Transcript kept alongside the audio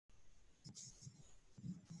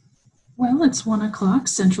Well, it's 1 o'clock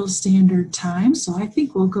Central Standard Time, so I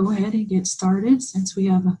think we'll go ahead and get started since we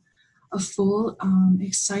have a full,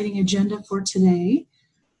 exciting agenda for today.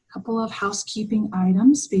 A couple of housekeeping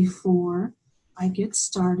items before I get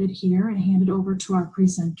started here and hand it over to our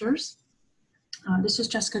presenters. This is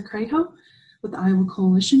Jessica Craho with the Iowa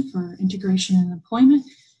Coalition for Integration and Employment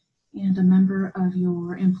and a member of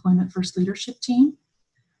your Employment First Leadership team.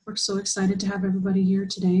 We're so excited to have everybody here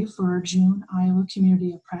today for our June Iowa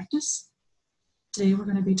Community of Practice. Today we're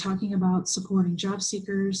going to be talking about supporting job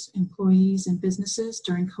seekers, employees, and businesses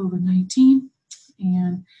during COVID-19.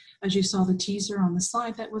 And as you saw the teaser on the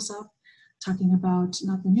slide that was up, talking about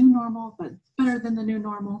not the new normal, but better than the new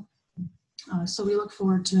normal. So we look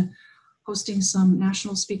forward to hosting some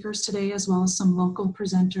national speakers today as well as some local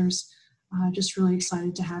presenters. Just really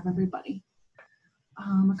excited to have everybody.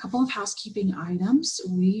 A couple of housekeeping items.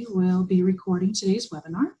 We will be recording today's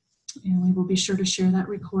webinar, and we will be sure to share that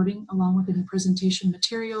recording along with any presentation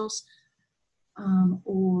materials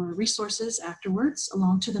or resources afterwards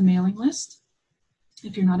along to the mailing list.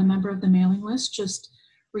 If you're not a member of the mailing list, just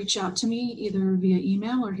reach out to me either via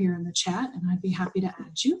email or here in the chat, and I'd be happy to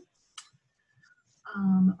add you.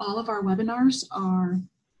 All of our webinars are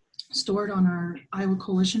stored on our Iowa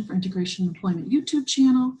Coalition for Integration and Employment YouTube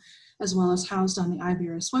channel, as well as housed on the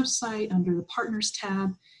IBRS website under the Partners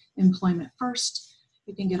tab, Employment First.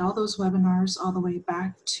 You can get all those webinars all the way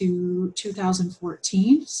back to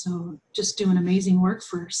 2014. So just doing amazing work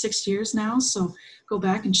for 6 years now. So go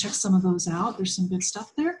back and check some of those out. There's some good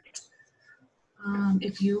stuff there.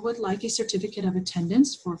 If you would like a certificate of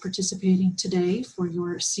attendance for participating today for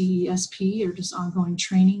your CESP or just ongoing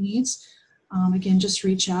training needs, again, just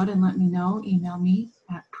reach out and let me know. Email me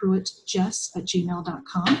at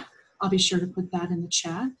pruittjess@gmail.com. I'll be sure to put that in the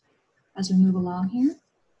chat as we move along here.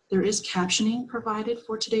 There is captioning provided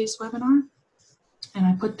for today's webinar, and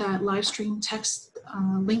I put that live stream text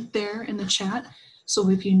link there in the chat. So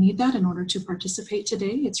if you need that in order to participate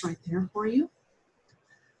today, it's right there for you.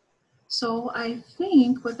 So I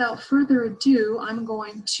think without further ado, I'm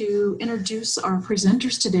going to introduce our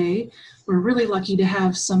presenters today. We're really lucky to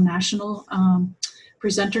have some national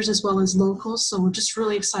presenters as well as locals, so we're just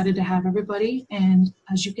really excited to have everybody. And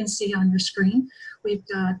as you can see on your screen, we've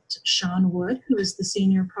got Shaun Wood, who is the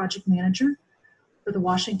Senior Project Manager for the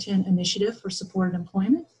Washington Initiative for Supported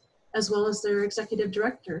Employment, as well as their Executive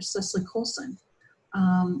Director, Cesilee Coulson.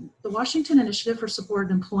 The Washington Initiative for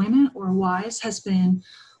Supported Employment, or WISE, has been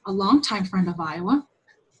a longtime friend of Iowa.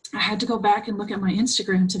 I had to go back and look at my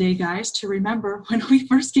Instagram today, guys, to remember when we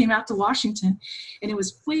first came out to Washington, and it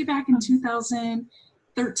was way back in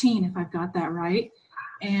 2013, if I've got that right.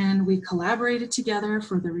 And we collaborated together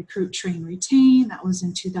for the Recruit, Train, Retain. That was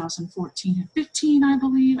in 2014 and 15, I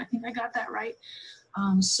believe. I think I got that right.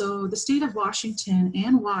 So the state of Washington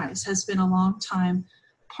and WISE has been a long-time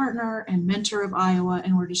partner and mentor of Iowa,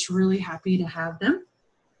 and we're just really happy to have them.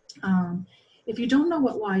 If you don't know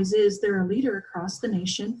what WISE is, they're a leader across the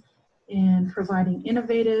nation in providing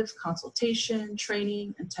innovative consultation,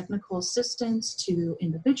 training, and technical assistance to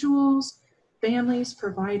individuals, families,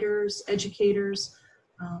 providers, educators,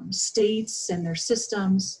 states and their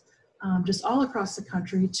systems, just all across the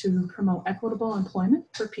country to promote equitable employment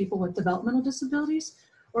for people with developmental disabilities,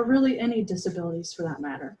 or really any disabilities for that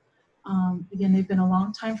matter. Again, they've been a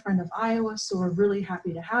longtime friend of Iowa, so we're really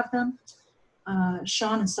happy to have them.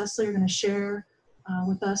 Shaun and Cesilee are going to share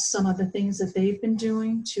with us some of the things that they've been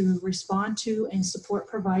doing to respond to and support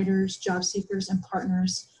providers, job seekers, and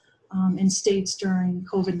partners in states during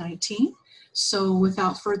COVID-19. So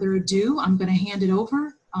without further ado, I'm going to hand it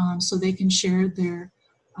over so they can share their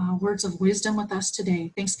words of wisdom with us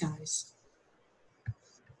today. Thanks, guys.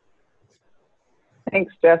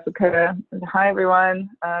 Thanks, Jessica. Hi, everyone.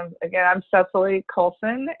 Again, I'm Cesilee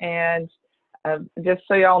Coulson, and just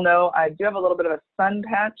so y'all know, I do have a little bit of a sun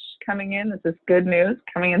patch coming in. This is good news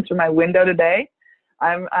coming in through my window today.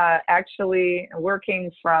 I'm actually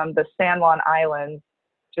working from the San Juan Islands,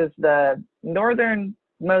 which is the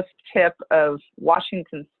northernmost tip of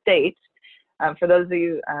Washington State. For those of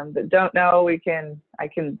you that don't know, I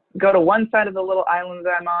can go to one side of the little island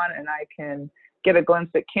that I'm on, and I can get a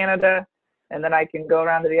glimpse at Canada, and then I can go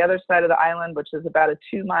around to the other side of the island, which is about a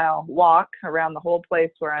 2-mile walk around the whole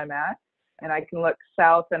place where I'm at. And I can look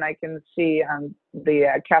south and I can see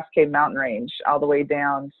the Cascade Mountain Range all the way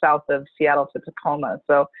down south of Seattle to Tacoma.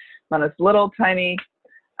 So I'm on this little tiny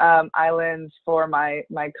island for my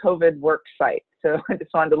COVID work site. So I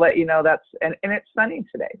just wanted to let you know and it's sunny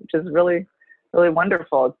today, which is really, really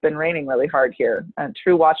wonderful. It's been raining really hard here,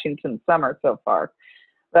 true Washington summer so far.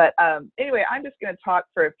 But anyway, I'm just going to talk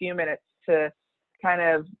for a few minutes to kind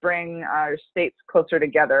of bring our states closer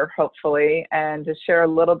together, hopefully, and to share a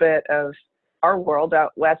little bit of our world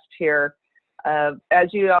out west here. As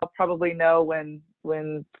you all probably know,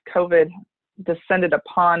 when COVID descended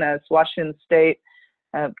upon us, Washington State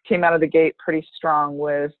came out of the gate pretty strong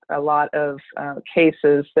with a lot of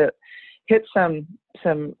cases that hit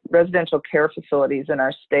some residential care facilities in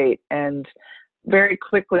our state, and very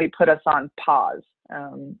quickly put us on pause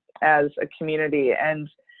as a community. And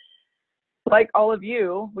like all of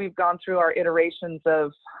you, we've gone through our iterations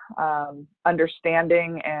of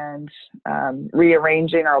understanding and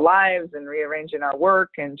rearranging our lives and rearranging our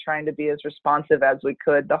work and trying to be as responsive as we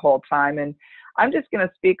could the whole time. And I'm just going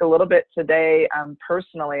to speak a little bit today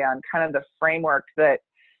personally on kind of the framework that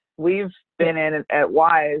we've been in at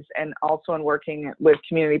WISE, and also in working with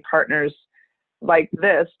community partners like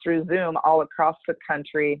this through Zoom all across the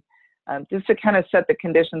country, just to kind of set the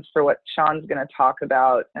conditions for what Shaun's going to talk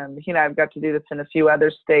about. He and I have got to do this in a few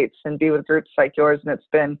other states and be with groups like yours, and it's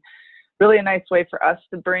been really a nice way for us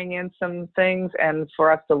to bring in some things and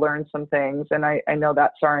for us to learn some things. And I know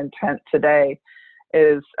that's our intent today,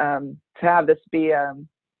 is to have this be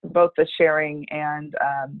both the sharing and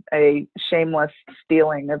a shameless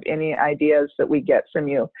stealing of any ideas that we get from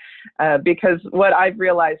you. Because what I've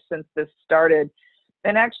realized since this started,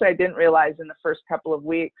 and actually I didn't realize in the first couple of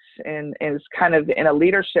weeks, and is kind of in a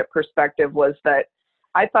leadership perspective, was that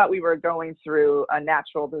I thought we were going through a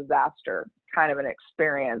natural disaster kind of an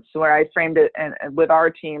experience, where I framed it and with our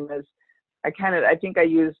team as I think I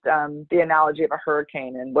used the analogy of a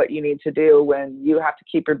hurricane and what you need to do when you have to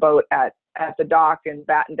keep your boat at the dock and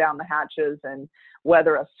batten down the hatches and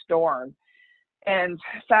weather a storm. And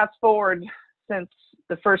fast forward since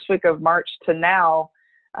the first week of March to now,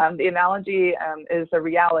 the analogy is a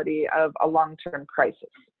reality of a long-term crisis.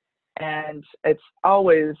 And it's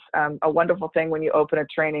always a wonderful thing when you open a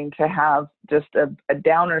training to have just a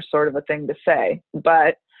downer sort of a thing to say.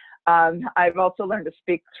 But I've also learned to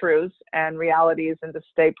speak truths and realities and to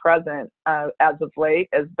stay present as of late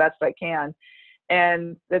as best I can.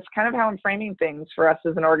 And that's kind of how I'm framing things for us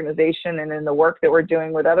as an organization, and in the work that we're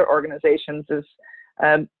doing with other organizations, is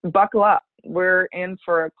buckle up. We're in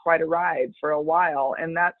for quite a ride for a while,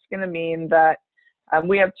 and that's going to mean that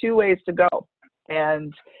we have two ways to go.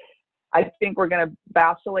 And I think we're going to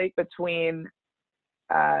vacillate between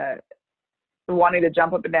wanting to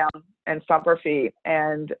jump up and down and stomp our feet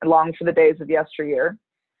and long for the days of yesteryear,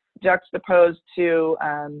 juxtaposed to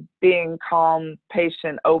being calm,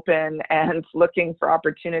 patient, open, and looking for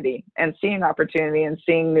opportunity and seeing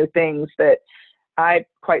new things that I,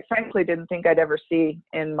 quite frankly, didn't think I'd ever see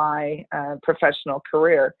in my professional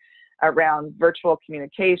career, around virtual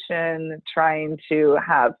communication, trying to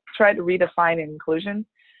redefine inclusion.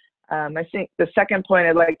 I think the second point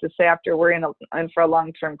I'd like to say, after we're in for a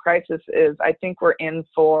long-term crisis, is I think we're in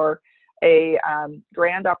for a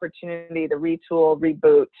grand opportunity to retool,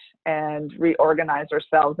 reboot, and reorganize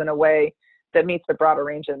ourselves in a way that meets the broader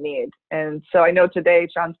range of needs. And so I know today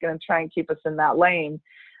Shaun's going to try and keep us in that lane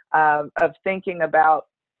of thinking about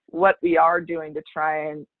what we are doing to try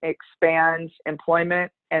and expand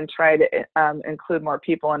employment and try to include more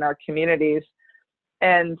people in our communities.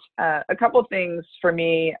 And a couple of things for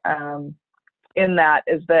me in that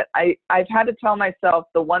is that I've had to tell myself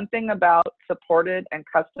the one thing about supported and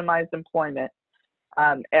customized employment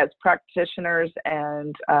as practitioners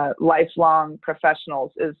and lifelong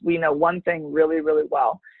professionals is we know one thing really, really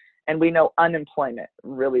well, and we know unemployment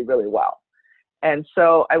really, really well. And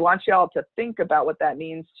so I want you all to think about what that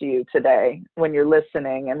means to you today when you're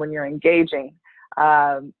listening and when you're engaging.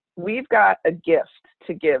 We've got a gift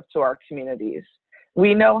to give to our communities.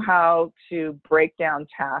 We know how to break down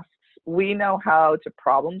tasks. We know how to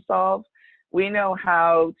problem solve. We know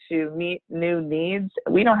how to meet new needs.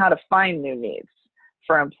 We know how to find new needs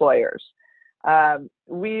for employers.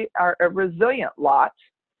 We are a resilient lot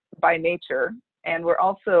by nature, and we're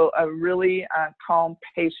also a really calm,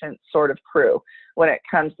 patient sort of crew when it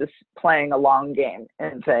comes to playing a long game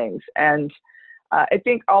and things. And I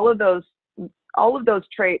think all of those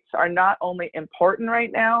traits are not only important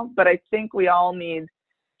right now, but I think we all need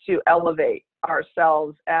to elevate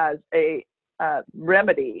ourselves as a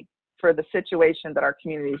remedy for the situation that our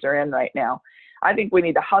communities are in right now. I think we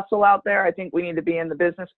need to hustle out there. I think we need to be in the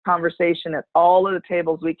business conversation at all of the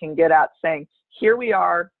tables we can get at, saying, here we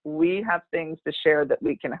are, we have things to share that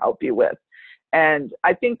we can help you with. And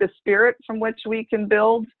I think the spirit from which we can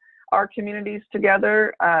build our communities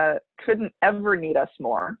together couldn't ever need us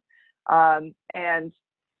more. And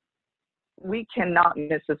we cannot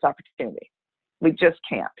miss this opportunity. We just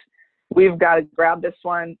can't. We've got to grab this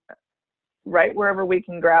one right wherever we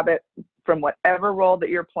can grab it, from whatever role that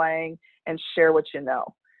you're playing, and share what you know,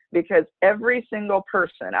 because every single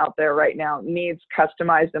person out there right now needs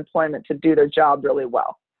customized employment to do their job really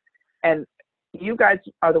well. And you guys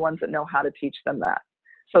are the ones that know how to teach them that.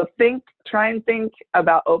 So try and think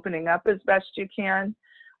about opening up as best you can.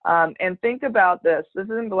 And think about this. This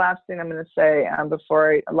isn't the last thing I'm going to say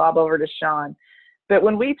before I lob over to Shaun. But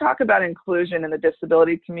when we talk about inclusion in the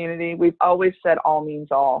disability community, we've always said all means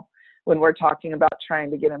all when we're talking about trying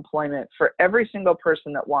to get employment for every single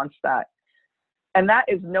person that wants that. And that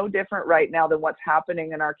is no different right now than what's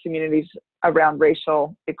happening in our communities around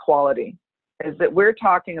racial equality, is that we're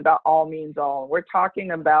talking about all means all. We're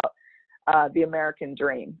talking about the American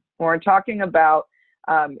dream. We're talking about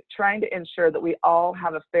trying to ensure that we all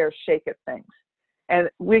have a fair shake at things. And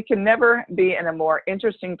we can never be in a more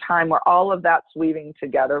interesting time where all of that's weaving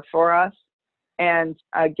together for us. And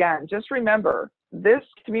again, just remember, this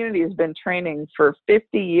community has been training for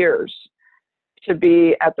 50 years to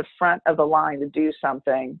be at the front of the line to do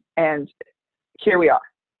something. And here we are,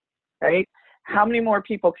 right? How many more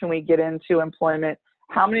people can we get into employment?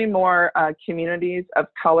 How many more communities of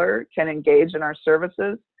color can engage in our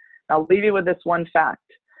services? I'll leave you with this one fact.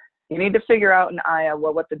 You need to figure out in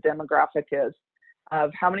Iowa what the demographic is of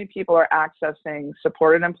how many people are accessing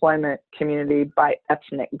supported employment community by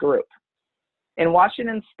ethnic group. In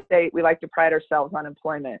Washington State, we like to pride ourselves on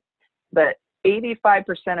employment, but 85%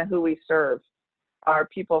 of who we serve are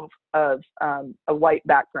people of a white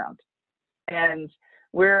background. And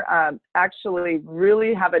we're actually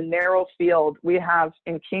really have a narrow field. We have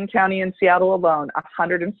in King County and Seattle alone,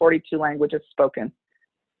 142 languages spoken,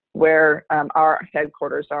 where our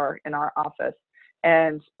headquarters are in our office.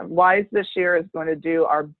 And WISE this year is going to do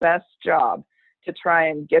our best job to try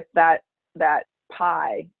and get that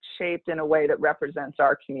pie shaped in a way that represents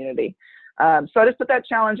our community. So I just put that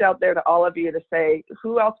challenge out there to all of you to say,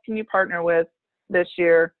 who else can you partner with this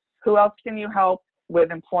year? Who else can you help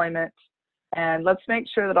with employment? And let's make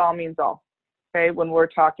sure that all means all, okay, when we're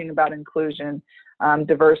talking about inclusion,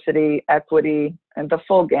 diversity, equity, and the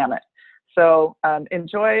full gamut. So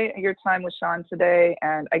enjoy your time with Shaun today,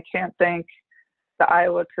 and I can't thank the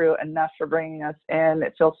Iowa crew enough for bringing us in.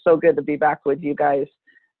 It feels so good to be back with you guys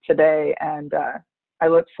today, and I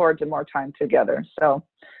look forward to more time together. So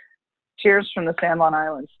cheers from the San Juan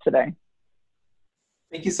Islands today.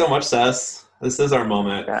 Thank you so much, Cess. This is our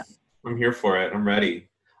moment. Yeah. I'm here for it. I'm ready.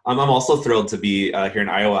 I'm also thrilled to be here in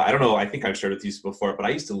Iowa. I don't know, I think I've shared with you before, but I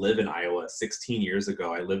used to live in Iowa 16 years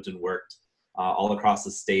ago. I lived and worked all across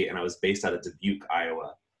the state, and I was based out of Dubuque,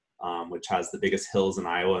 Iowa, which has the biggest hills in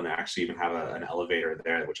Iowa, and they actually even have an elevator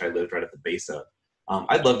there, which I lived right at the base of.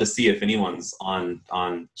 I'd love to see if anyone's on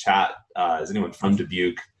chat. Is anyone from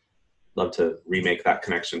Dubuque? Love to remake that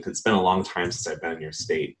connection, because it's been a long time since I've been in your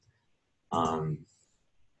state.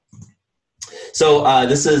 So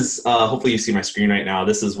this is, hopefully you see my screen right now.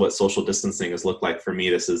 This is what social distancing has looked like for me.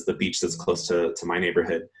 This is the beach that's close to my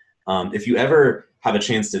neighborhood. If you ever have a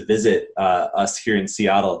chance to visit us here in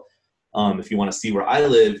Seattle, if you want to see where I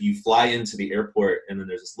live, you fly into the airport, and then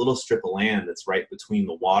there's this little strip of land that's right between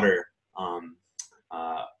the water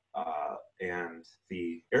and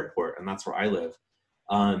the airport, and that's where I live.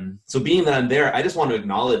 So being that I'm there, I just want to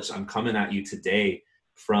acknowledge I'm coming at you today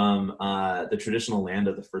from the traditional land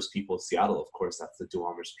of the first people of Seattle. Of course, that's the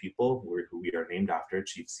Duwamish people, who we are named after,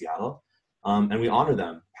 Chief Seattle. And we honor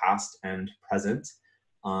them, past and present,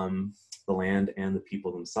 the land and the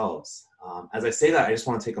people themselves. As I say that, I just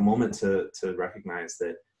want to take a moment to recognize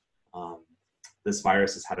that this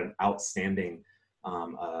virus has had an outstanding,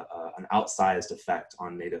 an outsized effect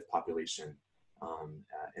on Native population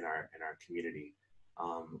in our community.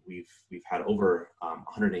 We've had over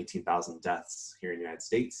 118,000 deaths here in the United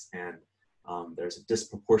States, and there's a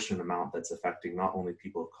disproportionate amount that's affecting not only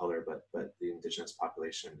people of color, but the indigenous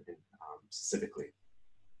population specifically.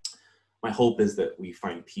 My hope is that we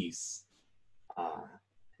find peace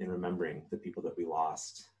in remembering the people that we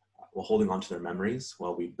lost, while holding on to their memories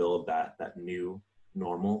while we build that new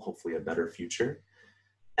normal, hopefully a better future.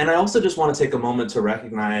 And I also just want to take a moment to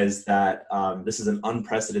recognize that this is an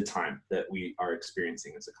unprecedented time that we are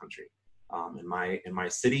experiencing as a country. In my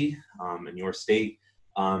city, in your state,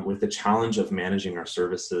 with the challenge of managing our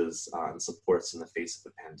services and supports in the face of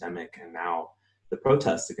the pandemic, and now the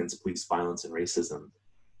protests against police violence and racism,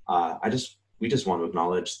 we just want to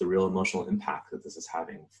acknowledge the real emotional impact that this is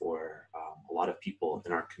having for a lot of people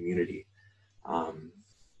in our community.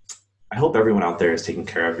 I hope everyone out there is taking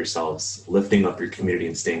care of yourselves, lifting up your community,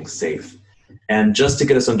 and staying safe. And just to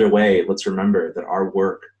get us underway, let's remember that our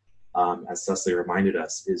work, as Cesilee reminded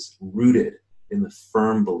us, is rooted in the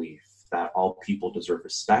firm belief that all people deserve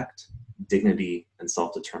respect, dignity, and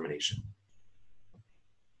self-determination.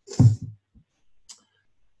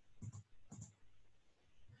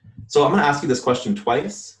 So I'm going to ask you this question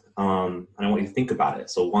twice, and I want you to think about it.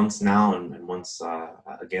 So once now and once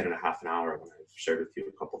again in a half an hour when I've shared with you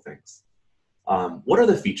a couple things. What are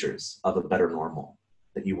the features of a better normal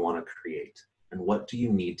that you want to create? And what do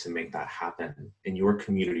you need to make that happen in your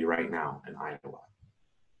community right now in Iowa?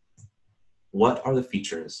 What are the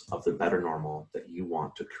features of the better normal that you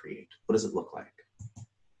want to create? What does it look like?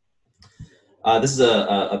 This is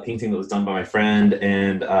a painting that was done by my friend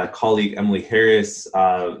and colleague Emily Harris.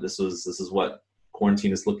 This is what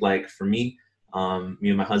quarantine has looked like for me. Me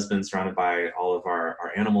and my husband surrounded by all of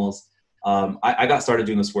our animals. I got started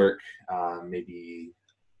doing this work maybe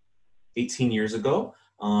 18 years ago,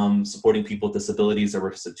 supporting people with disabilities. I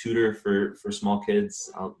worked as a tutor for small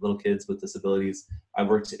kids, little kids with disabilities. I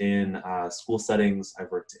worked in school settings. I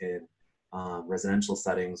worked in residential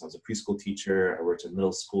settings. I was a preschool teacher. I worked in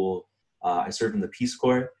middle school. I served in the Peace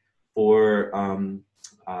Corps for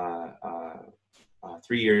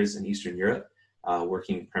 3 years in Eastern Europe,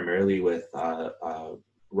 working primarily with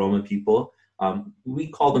Roma people. We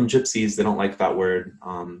call them gypsies. They don't like that word.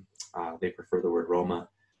 They prefer the word Roma.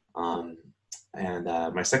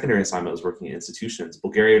 My secondary assignment was working in institutions.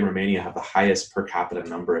 Bulgaria and Romania have the highest per capita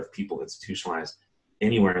number of people institutionalized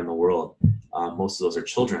anywhere in the world. Most of those are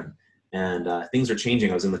children. And things are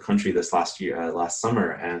changing. I was in the country this last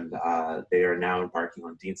summer, and they are now embarking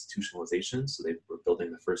on deinstitutionalization. So they were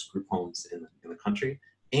building the first group homes in the country.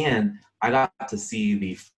 And I got to see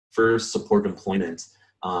the first support employment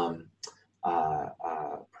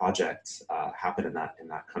project happen in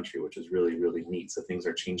that country, which is really, really neat. So things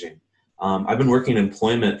are changing. I've been working in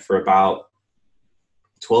employment for about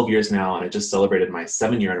 12 years now, and I just celebrated my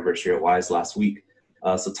 7-year anniversary at WISE last week.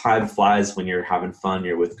 So time flies when you're having fun,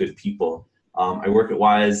 you're with good people. I work at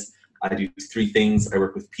WISE. I do 3 things. I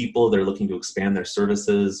work with people that are looking to expand their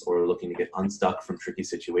services or looking to get unstuck from tricky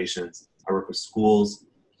situations. I work with schools.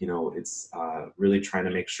 You know, it's really trying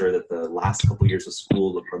to make sure that the last couple years of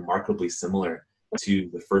school look remarkably similar to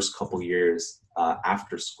the first couple years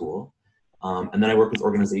after school. And then I work with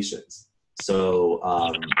organizations. So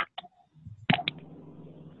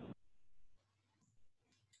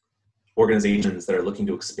organizations that are looking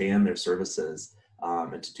to expand their services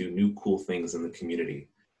and to do new cool things in the community.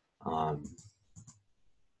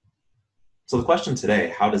 So the question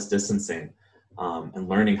today, how does distancing and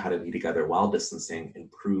learning how to be together while distancing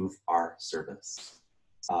improve our service?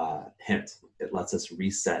 Hint, it lets us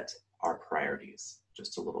reset our priorities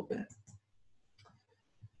just a little bit.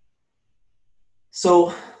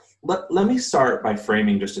 So let me start by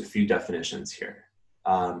framing just a few definitions here.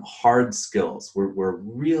 Hard skills. We're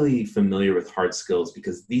really familiar with hard skills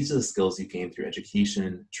because these are the skills you gain through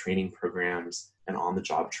education, training programs, and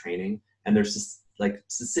on-the-job training. And there's just like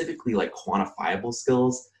specifically like quantifiable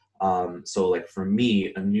skills. So like for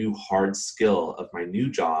me, a new hard skill of my new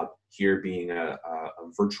job here being a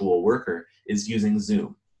virtual worker is using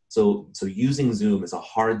Zoom. So using Zoom is a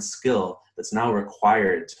hard skill that's now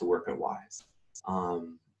required to work at WISE.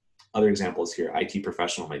 Other examples here, IT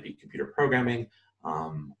professional might be computer programming,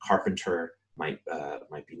 carpenter might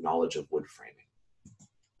be knowledge of wood framing.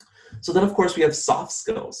 So then of course we have soft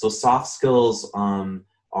skills. So soft skills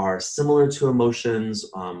are similar to emotions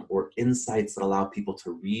or insights that allow people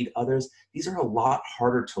to read others. These are a lot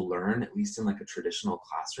harder to learn, at least in like a traditional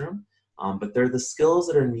classroom, but they're the skills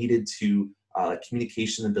that are needed to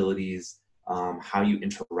communication abilities, how you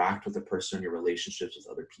interact with a person, your relationships with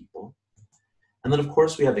other people. And then of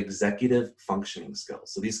course we have executive functioning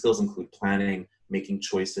skills. So these skills include planning, making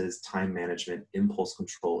choices, time management, impulse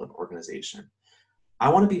control, and organization. I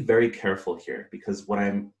want to be very careful here because while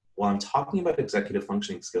I'm talking about executive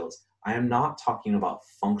functioning skills, I am not talking about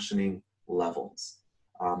functioning levels.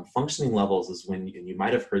 Functioning levels is when, and you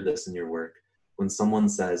might have heard this in your work, when someone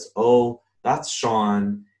says, oh, that's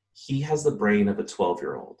Shaun, he has the brain of a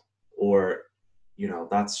 12-year-old, or, you know,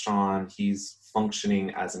 that's Shaun, he's functioning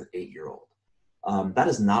as an 8-year-old. That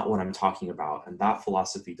is not what I'm talking about, and that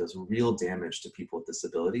philosophy does real damage to people with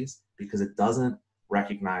disabilities because it doesn't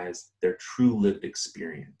recognize their true lived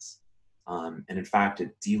experience. And in fact,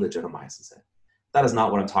 it delegitimizes it. That is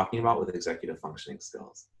not what I'm talking about with executive functioning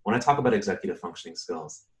skills. When I talk about executive functioning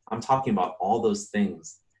skills, I'm talking about all those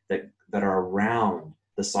things that are around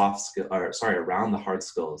the soft skill, or sorry, around the hard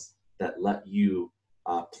skills that let you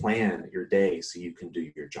plan your day so you can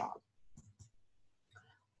do your job.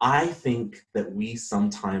 I think that we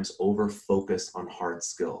sometimes over-focus on hard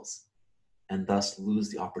skills and thus lose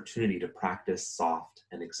the opportunity to practice soft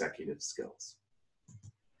and executive skills.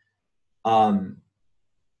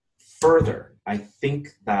 Further, I think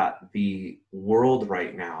that the world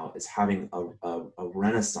right now is having a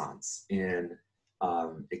renaissance in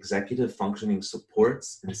executive functioning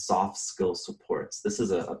supports and soft skill supports. This is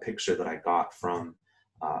a picture that I got from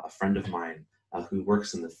a friend of mine who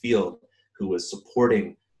works in the field, who was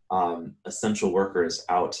supporting essential workers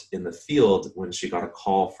out in the field when she got a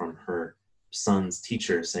call from her son's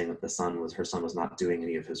teacher saying that her son was not doing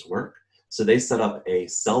any of his work. So they set up a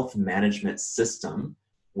self-management system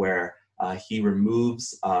where he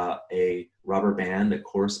removes a rubber band that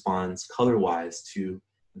corresponds color-wise to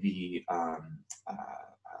the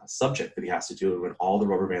subject that he has to do. And when all the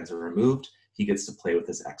rubber bands are removed, he gets to play with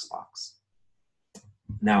his Xbox.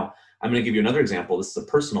 Now, I'm going to give you another example. This is a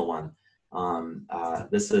personal one.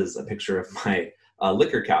 This is a picture of my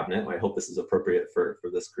liquor cabinet. I hope this is appropriate for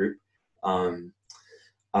this group.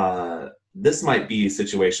 This might be a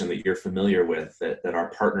situation that you're familiar with, that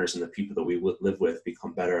our partners and the people that we live with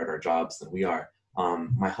become better at our jobs than we are.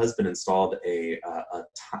 My husband installed a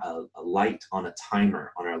light on a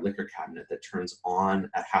timer on our liquor cabinet that turns on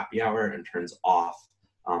at happy hour and turns off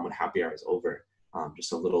when happy hour is over.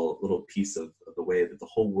 Just a little piece of the way that the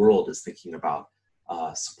whole world is thinking about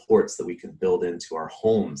supports that we can build into our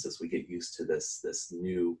homes as we get used to this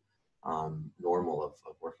new normal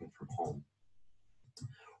of working from home.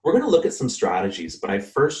 We're going to look at some strategies, but I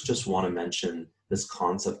first just want to mention this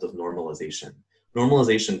concept of normalization.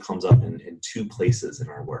 Normalization comes up in two places in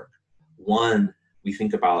our work. One, we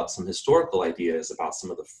think about some historical ideas about some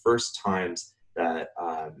of the first times that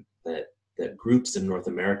groups in North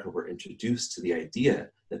America were introduced to the idea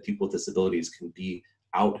that people with disabilities can be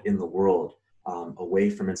out in the world, away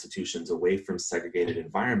from institutions, away from segregated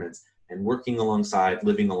environments, and living alongside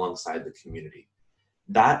the community.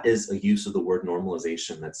 That is a use of the word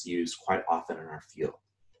normalization that's used quite often in our field.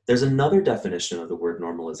 There's another definition of the word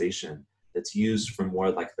normalization that's used from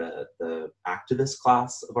more like the activist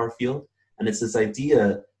class of our field. And it's this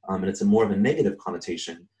idea, and it's a more of a negative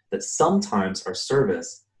connotation, that sometimes our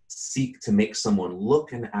service seek to make someone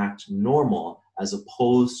look and act normal as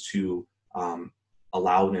opposed to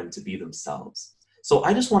allowing them to be themselves. So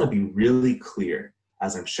I just want to be really clear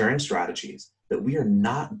as I'm sharing strategies that we are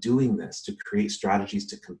not doing this to create strategies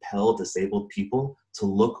to compel disabled people to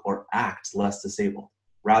look or act less disabled.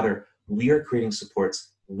 Rather, we are creating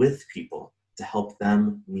supports with people to help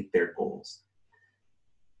them meet their goals.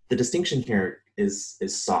 The distinction here is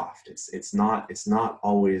soft. It's not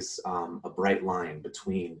always a bright line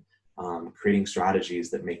between creating strategies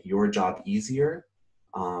that make your job easier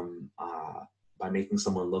by making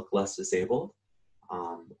someone look less disabled,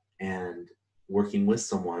 and working with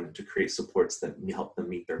someone to create supports that help them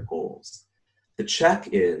meet their goals. The check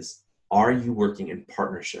is, are you working in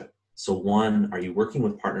partnership? So one, are you working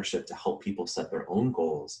with partnership to help people set their own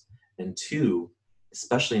goals? And two,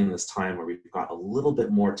 especially in this time where we've got a little bit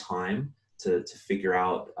more time to figure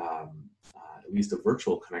out at least a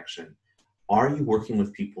virtual connection, are you working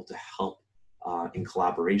with people to help in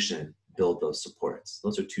collaboration build those supports?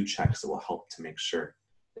 Those are two checks that will help to make sure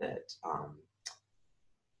that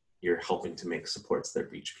you're helping to make supports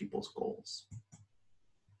that reach people's goals.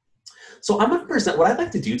 So I'm going to present, what I'd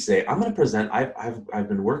like to do today, I'm going to present, I've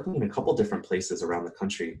been working in a couple different places around the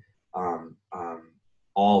country,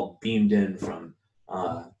 all beamed in from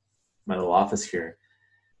my little office here.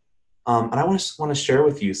 And I just want to share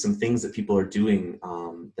with you some things that people are doing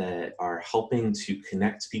that are helping to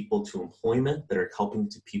connect people to employment, that are helping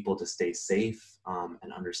to people to stay safe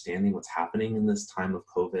and understanding what's happening in this time of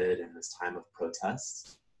COVID and this time of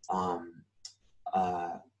protests.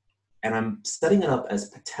 And I'm setting it up as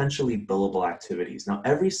potentially billable activities. Now,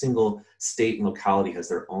 every single state and locality has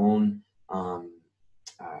their own,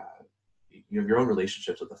 you have your own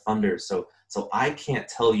relationships with the funders. So I can't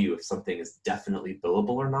tell you if something is definitely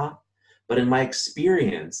billable or not. But in my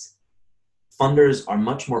experience, funders are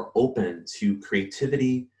much more open to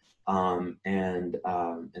creativity and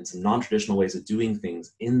some non-traditional ways of doing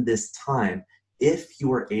things in this time if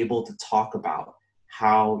you are able to talk about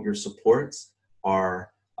how your supports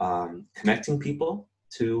are connecting people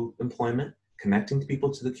to employment, connecting people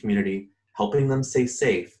to the community, helping them stay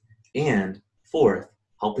safe, and fourth,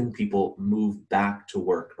 helping people move back to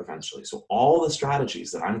work eventually. So all the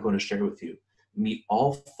strategies that I'm going to share with you meet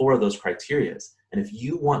all four of those criteria. And if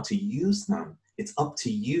you want to use them, it's up to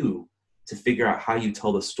you to figure out how you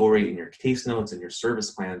tell the story in your case notes and your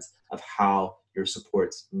service plans of how your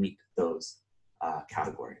supports meet those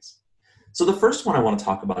categories. So the first one I want to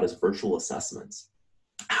talk about is virtual assessments.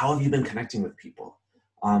 How have you been connecting with people?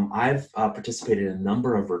 I've participated in a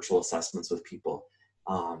number of virtual assessments with people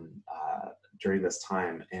during this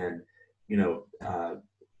time. And,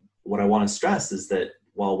 what I want to stress is that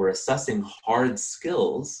while we're assessing hard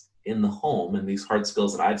skills in the home, and these hard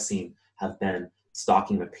skills that I've seen have been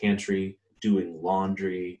stocking the pantry, doing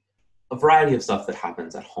laundry, a variety of stuff that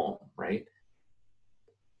happens at home, right?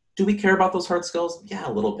 Do we care about those hard skills? Yeah,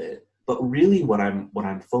 a little bit. But really what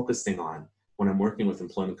I'm focusing on when I'm working with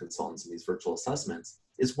employment consultants in these virtual assessments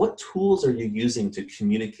is what tools are you using to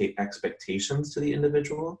communicate expectations to the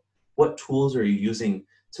individual? What tools are you using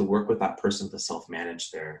to work with that person to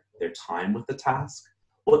self-manage their time with the task?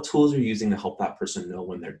 What tools are you using to help that person know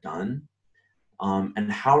when they're done?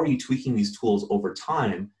 And how are you tweaking these tools over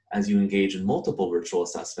time as you engage in multiple virtual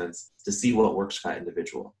assessments to see what works for that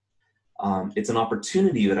individual? It's an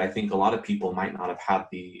opportunity that I think a lot of people might not have had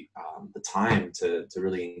the time to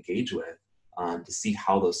really engage with, to see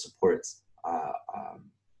how those supports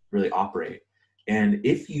really operate. And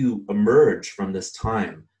if you emerge from this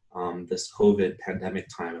time, this COVID pandemic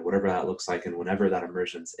time, and whatever that looks like, and whenever that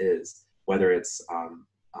emergence is, whether it's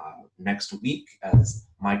next week as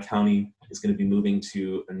my county is going to be moving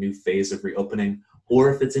to a new phase of reopening,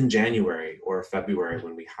 or if it's in January or February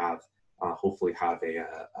when we have hopefully have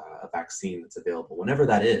a vaccine that's available, whenever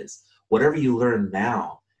that is, whatever you learn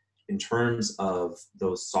now in terms of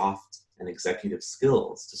those soft and executive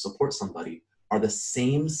skills to support somebody are the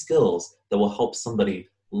same skills that will help somebody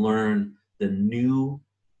learn their new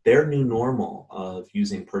normal of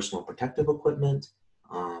using personal protective equipment,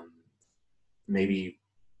 maybe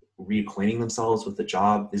reacquainting themselves with the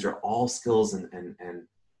job. These are all skills and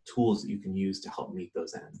tools that you can use to help meet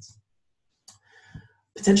those ends.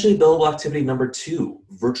 Potentially billable activity number 2,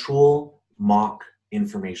 virtual mock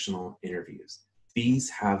informational interviews. These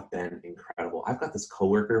have been incredible. I've got this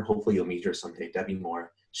coworker, hopefully you'll meet her someday, Debbie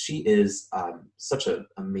Moore. She is such an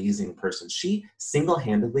amazing person. She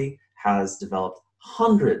single-handedly has developed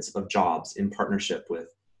hundreds of jobs in partnership with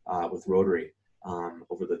Rotary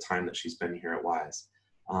over the time that she's been here at WISE.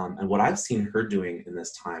 And what I've seen her doing in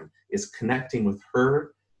this time is connecting with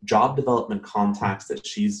her job development contacts that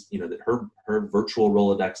she's, that her virtual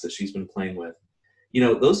Rolodex that she's been playing with.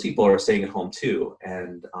 Those people are staying at home too,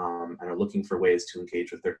 and are looking for ways to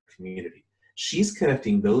engage with their community. She's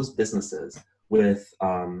connecting those businesses with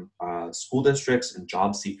school districts and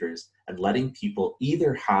job seekers, and letting people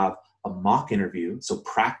either have a mock interview, so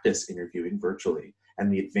practice interviewing virtually.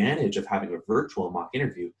 And the advantage of having a virtual mock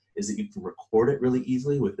interview is that you can record it really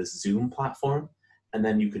easily with this Zoom platform, and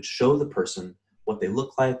then you could show the person what they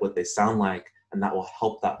look like, what they sound like, and that will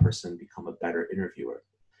help that person become a better interviewer.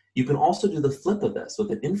 You can also do the flip of this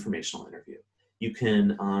with an informational interview. You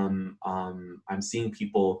can, I'm seeing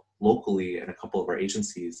people locally in a couple of our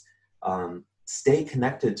agencies stay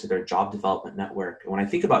connected to their job development network. And when I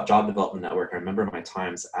think about job development network, I remember my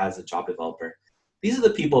times as a job developer. These are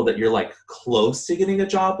the people that you're like close to getting a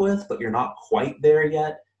job with, but you're not quite there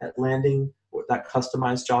yet at landing that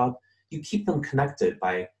customized job. You keep them connected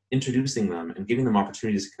by introducing them and giving them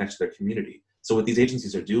opportunities to connect to their community. So what these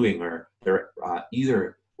agencies are doing are they're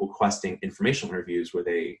either requesting informational interviews where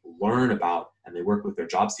they learn about and they work with their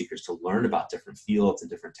job seekers to learn about different fields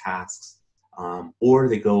and different tasks, or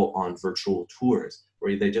they go on virtual tours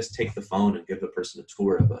where they just take the phone and give the person a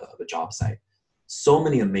tour of a job site. So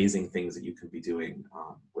many amazing things that you can be doing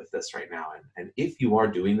with this right now. And if you are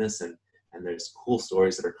doing this and there's cool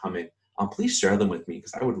stories that are coming, please share them with me,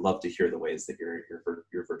 because I would love to hear the ways that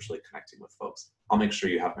you're virtually connecting with folks. I'll make sure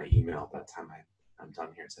you have my email by the time I'm done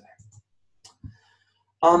here today.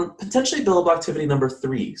 Potentially billable activity number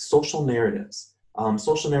 3, social narratives.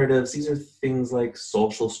 Social narratives, these are things like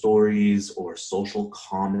social stories or social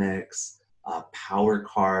comics, power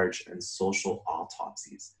cards, and social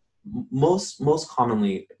autopsies. Most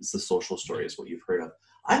commonly, it's the social story is what you've heard of.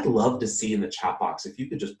 I'd love to see in the chat box, if you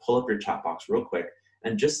could just pull up your chat box real quick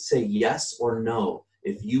and just say yes or no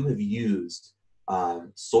if you have used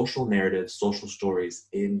social narratives, social stories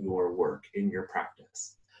in your work, in your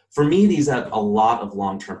practice. For me, these have a lot of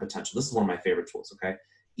long-term potential. This is one of my favorite tools, okay?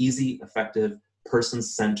 Easy, effective,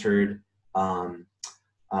 person-centered, and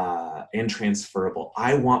transferable.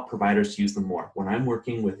 I want providers to use them more. When I'm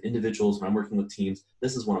working with individuals, when I'm working with teams,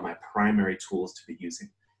 this is one of my primary tools to be using.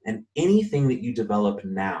 And anything that you develop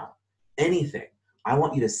now, anything, I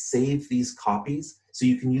want you to save these copies so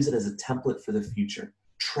you can use it as a template for the future.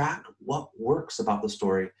 Track what works about the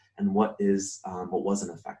story and what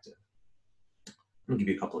wasn't effective. I'm gonna give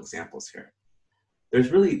you a couple examples here.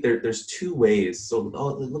 There's 2 ways. So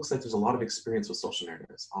it looks like there's a lot of experience with social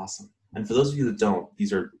narratives. Awesome. And for those of you that don't,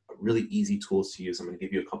 these are really easy tools to use. I'm gonna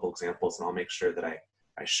give you a couple examples, and I'll make sure that I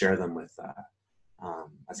share them with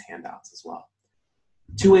as handouts as well.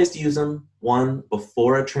 2 ways to use them. 1,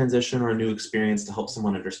 before a transition or a new experience to help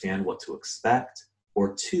someone understand what to expect.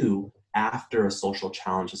 Or 2, after a social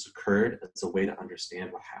challenge has occurred as a way to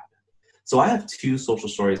understand what happened. So I have 2 social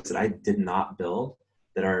stories that I did not build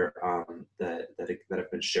that are that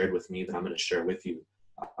have been shared with me that I'm going to share with you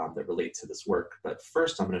that relate to this work. But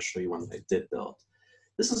first, I'm going to show you one that I did build.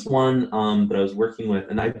 This is one that I was working with,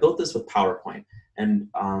 and I built this with PowerPoint. And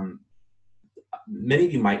many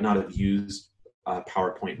of you might not have used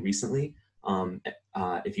PowerPoint recently.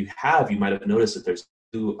 If you have, you might have noticed that there's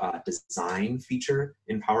a new design feature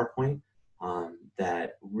in PowerPoint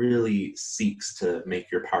that really seeks to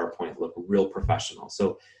make your PowerPoint look real professional.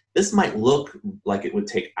 So this might look like it would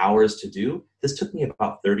take hours to do. This took me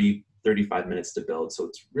about 35 minutes to build, so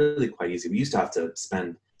it's really quite easy. We used to have to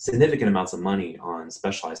spend significant amounts of money on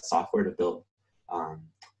specialized software to build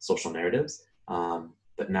social narratives,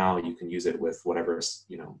 but now you can use it with whatever,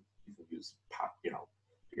 you can use,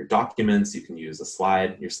 your documents, you can use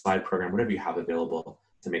your slide program, whatever you have available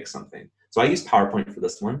to make something. So I used PowerPoint for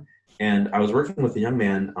this one, and I was working with a young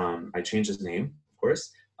man. I changed his name, of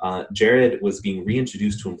course. Jared was being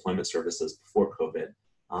reintroduced to employment services before COVID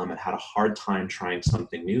and had a hard time trying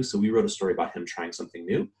something new. So we wrote a story about him trying something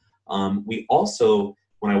new. We also,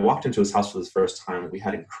 when I walked into his house for the first time, we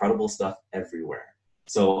had incredible stuff everywhere.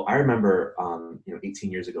 So I remember,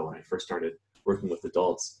 18 years ago when I first started working with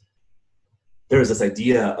adults, there was this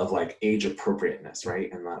idea of like age appropriateness,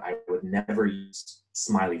 right? And that I would never use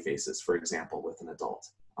smiley faces, for example, with an adult.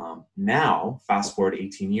 Now, fast forward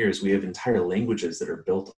 18 years, we have entire languages that are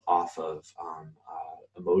built off of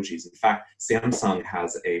emojis. In fact, Samsung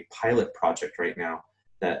has a pilot project right now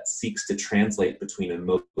that seeks to translate between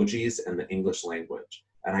emojis and the English language.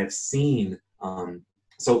 And I've seen,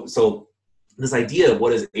 so this idea of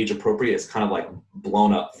what is age appropriate is kind of like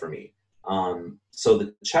blown up for me. So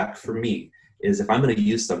the check for me is if I'm going to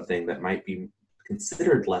use something that might be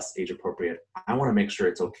considered less age appropriate, I want to make sure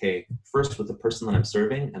it's okay first with the person that I'm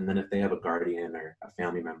serving, and then if they have a guardian or a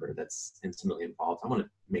family member that's intimately involved, I want to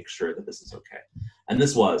make sure that this is okay. And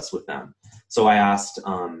this was with them. So I asked,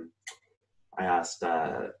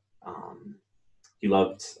 he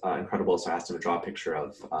loved Incredibles, so I asked him to draw a picture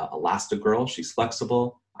of Elastigirl. She's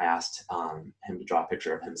flexible. I asked him to draw a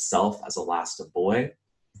picture of himself as Elastiboy.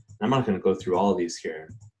 And I'm not going to go through all of these here,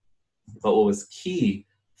 but what was key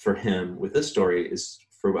for him with this story is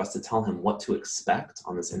for us to tell him what to expect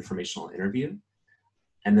on this informational interview,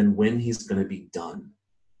 and then when he's going to be done.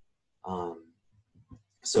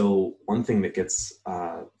 So one thing that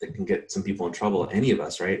that can get some people in trouble, any of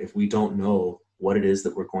us, right? If we don't know what it is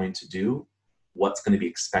that we're going to do, what's going to be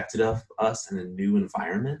expected of us in a new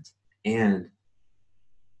environment, and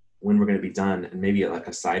when we're going to be done. And maybe like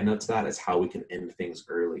a side note to that is how we can end things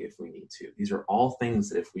early if we need to. These are all things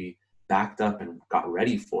that if we backed up and got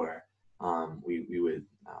ready for, we would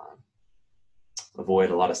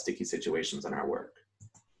avoid a lot of sticky situations in our work.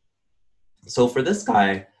 So for this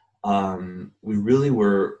guy, we really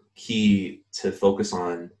were key to focus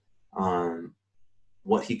on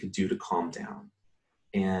what he could do to calm down.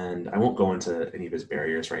 And I won't go into any of his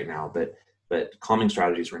barriers right now, but calming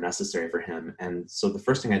strategies were necessary for him. And so the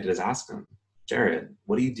first thing I did is ask him, Jared,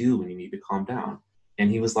 what do you do when you need to calm down?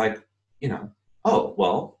 And he was like, oh,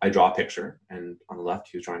 well, I draw a picture. And on the left,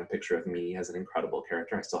 he was drawing a picture of me as an incredible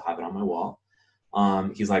character. I still have it on my wall.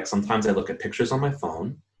 He's like, sometimes I look at pictures on my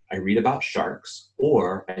phone, I read about sharks,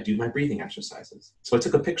 or I do my breathing exercises. So I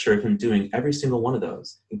took a picture of him doing every single one of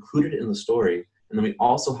those, included it in the story. And then we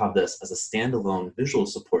also have this as a standalone visual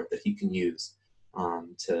support that he can use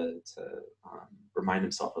to remind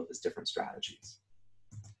himself of his different strategies.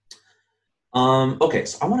 Okay,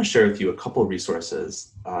 so I want to share with you a couple of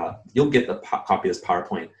resources. You'll get a copy of this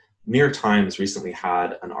PowerPoint. New York Times recently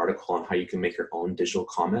had an article on how you can make your own digital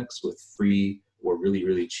comics with free or really,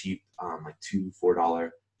 really cheap, like $2, $4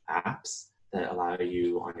 apps that allow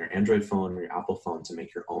you on your Android phone or your Apple phone to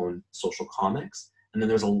make your own social comics. And then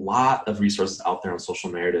there's a lot of resources out there on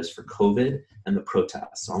social narratives for COVID and the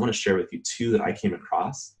protests. So I want to share with you 2 that I came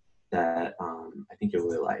across that I think you'll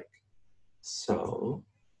really like. So,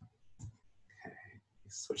 okay,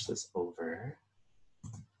 switch this over.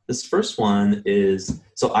 This first one is,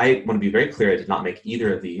 so I want to be very clear, I did not make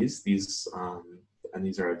either of these. These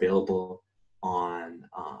are available on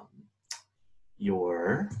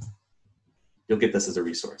you'll get this as a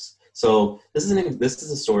resource. So this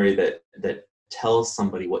is a story that tells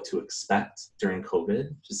somebody what to expect during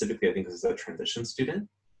COVID. Specifically, I think this is a transition student.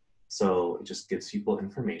 So it just gives people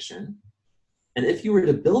information. And if you were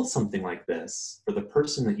to build something like this for the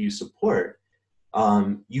person that you support,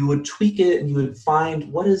 you would tweak it and you would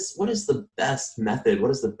find what is the best method,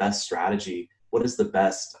 what is the best strategy, what is the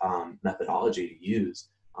best methodology to use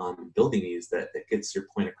building these that gets your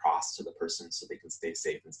point across to the person so they can stay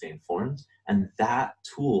safe and stay informed. And that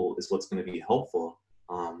tool is what's going to be helpful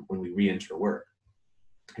when we re-enter work.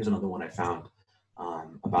 Here's another one I found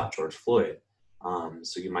about George Floyd.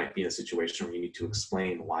 So you might be in a situation where you need to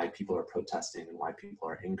explain why people are protesting and why people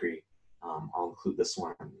are angry. I'll include this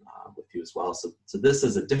one with you as well. So this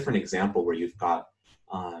is a different example where you've got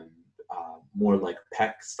more like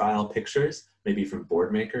PEC style pictures, maybe from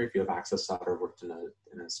Boardmaker, if you have access to that or worked in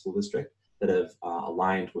a school district, that have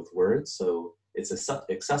aligned with words. So it's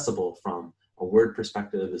accessible from a word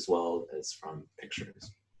perspective as well as from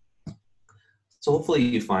pictures. So hopefully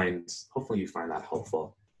you find that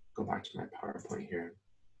helpful. Go back to my PowerPoint here.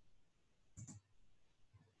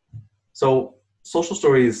 So social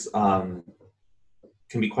stories can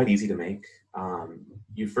be quite easy to make.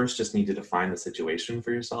 You first just need to define the situation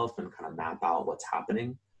for yourself and kind of map out what's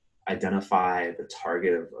happening. Identify the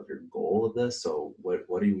target of your goal of this. So what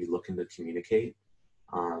are we looking to communicate?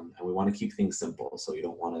 And we want to keep things simple. So you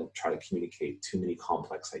don't want to try to communicate too many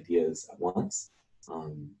complex ideas at once,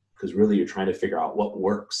 because really you're trying to figure out what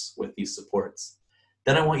works with these supports.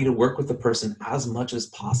 Then I want you to work with the person as much as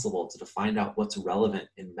possible to find out what's relevant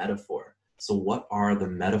in metaphor. So what are the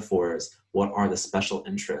metaphors? What are the special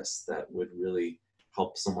interests that would really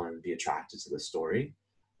help someone be attracted to the story?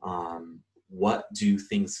 What do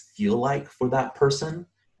things feel like for that person?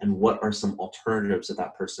 And what are some alternatives that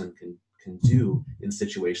that person can do in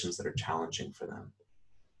situations that are challenging for them?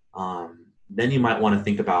 Then you might want to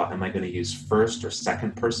think about, am I going to use first or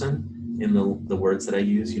second person in the words that I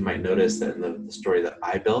use? You might notice that in the story that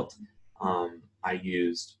I built, I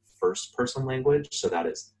used first person language. So that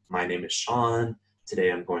is, my name is Shaun.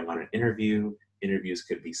 Today I'm going on an interview. Interviews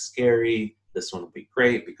could be scary. This one will be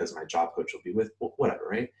great because my job coach will be with, well, whatever,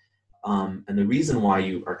 right? And the reason why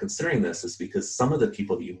you are considering this is because some of the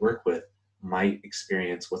people that you work with might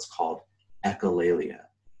experience what's called echolalia.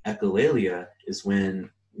 Echolalia is when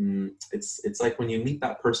it's like when you meet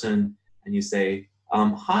that person and you say,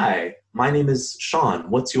 hi, my name is Shaun,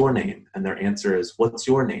 what's your name? And their answer is, what's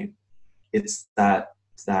your name? It's that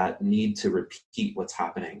need to repeat what's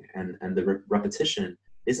happening. And the repetition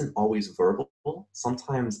isn't always verbal.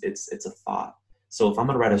 Sometimes it's a thought. So if I'm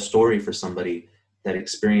gonna write a story for somebody that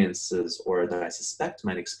experiences, or that I suspect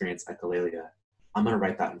might experience echolalia, I'm gonna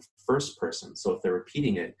write that in first person. So if they're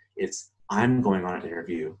repeating it, it's I'm going on an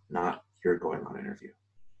interview, not you're going on an interview.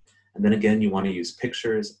 And then again, you want to use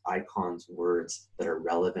pictures, icons, words that are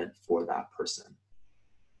relevant for that person.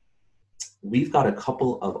 We've got a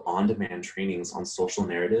couple of on-demand trainings on social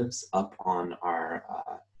narratives up on our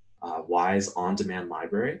WISE on-demand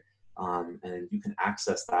library. And you can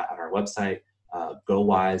access that at our website,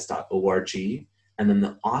 gowise.org. And then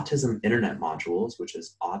the Autism Internet Modules, which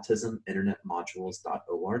is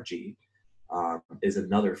autisminternetmodules.org, is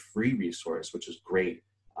another free resource, which is great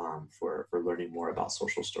for learning more about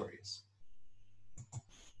social stories.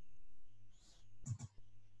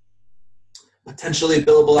 Potentially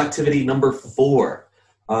billable activity number 4.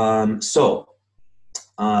 I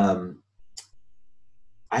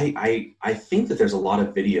think that there's a lot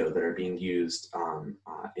of video that are being used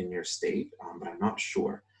in your state, but I'm not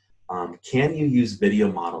sure. Can you use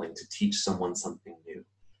video modeling to teach someone something new?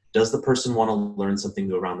 Does the person want to learn something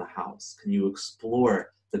new around the house? Can you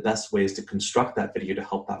explore the best ways to construct that video to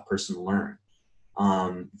help that person learn?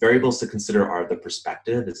 Variables to consider are the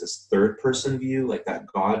perspective. Is this third person view, like that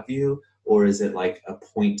God view, or is it like a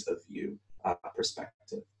point of view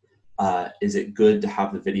perspective? Is it good to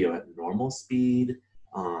have the video at normal speed,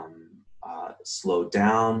 slowed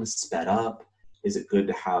down, sped up? Is it good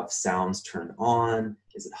to have sounds turned on?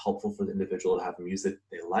 Is it helpful for the individual to have music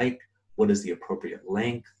they like? What is the appropriate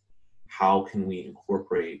length? How can we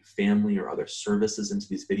incorporate family or other services into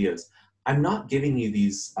these videos? I'm not giving you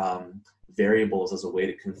these variables as a way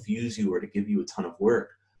to confuse you or to give you a ton of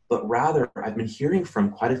work, but rather I've been hearing from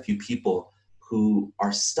quite a few people who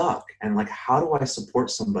are stuck and like, how do I support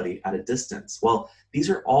somebody at a distance? Well, these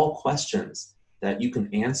are all questions that you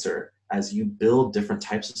can answer as you build different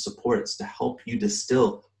types of supports to help you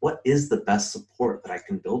distill what is the best support that I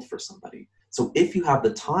can build for somebody. So if you have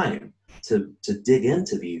the time to dig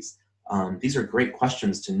into these are great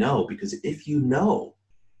questions to know, because if you know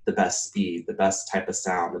the best speed, the best type of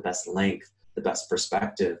sound, the best length, the best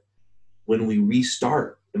perspective, when we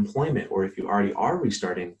restart employment, or if you already are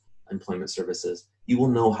restarting employment services, you will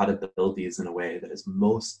know how to build these in a way that is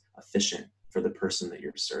most efficient for the person that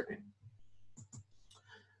you're serving.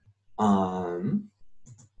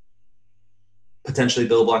 Potentially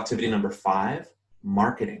billable activity number 5,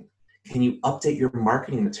 marketing. Can you update your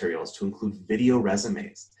marketing materials to include video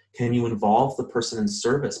resumes? Can you involve the person in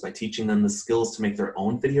service by teaching them the skills to make their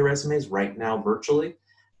own video resumes right now virtually?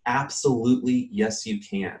 Absolutely, yes, you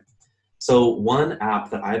can. So one app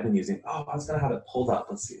that I've been using, oh, I was gonna have it pulled up.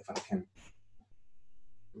 Let's see if I can.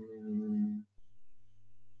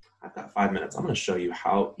 I've got 5 minutes. I'm gonna show you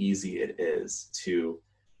how easy it is to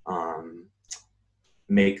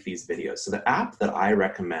make these videos. So the app that I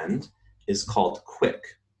recommend is called Quik.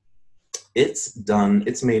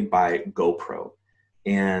 It's made by GoPro.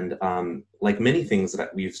 And like many things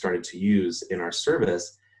that we've started to use in our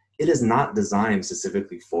service, it is not designed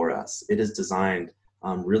specifically for us. It is designed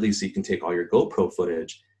really so you can take all your GoPro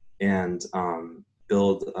footage and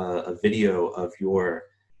build a video of your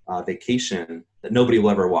vacation that nobody will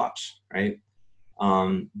ever watch, right?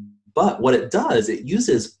 But what it does, it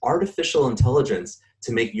uses artificial intelligence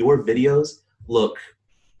to make your videos look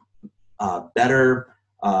better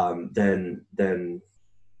than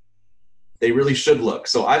they really should look.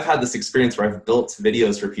 So I've had this experience where I've built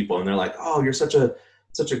videos for people and they're like, oh, you're such a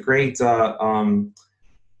great, oh,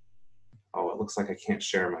 it looks like I can't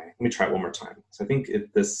share let me try it one more time. So I think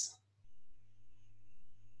this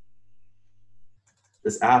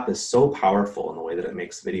app is so powerful in the way that it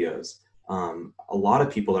makes videos. A lot of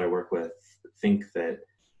people that I work with think that,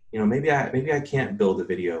 you know, maybe I can't build a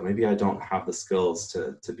video. Maybe I don't have the skills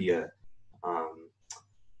to be a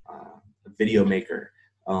video maker.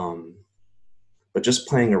 But just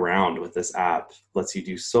playing around with this app lets you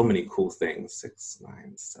do so many cool things. 6,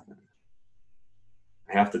 9, 7.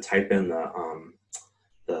 I have to type in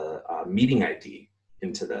the meeting ID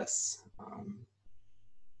into this.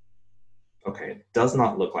 Okay, it does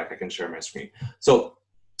not look like I can share my screen. So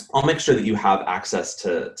I'll make sure that you have access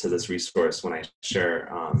to this resource when I share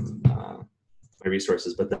my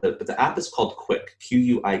resources. But the app is called Quik,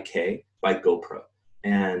 Quik, by GoPro.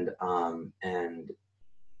 And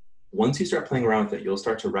once you start playing around with it, you'll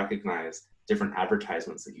start to recognize different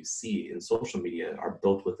advertisements that you see in social media are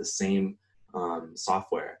built with the same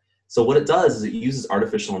software. So what it does is it uses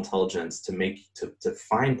artificial intelligence to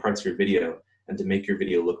find parts of your video and to make your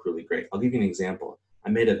video look really great. I'll give you an example. I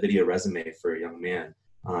made a video resume for a young man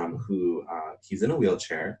who he's in a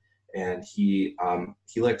wheelchair and he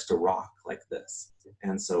likes to rock like this.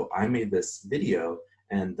 And so I made this video,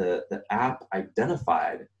 and the app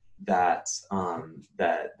identified that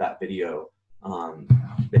that video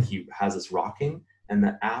that he has us rocking, and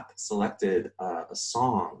the app selected a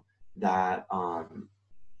song that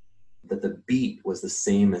that the beat was the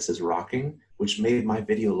same as his rocking, which made my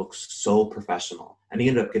video look so professional. And he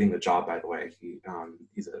ended up getting the job, by the way.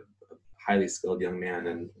 He's a highly skilled young man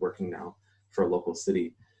and working now for a local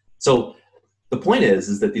city. So the point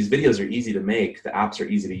is that these videos are easy to make, the apps are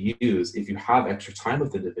easy to use. If you have extra time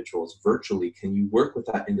with individuals virtually, can you work with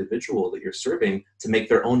that individual that you're serving to make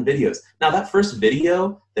their own videos? Now, that first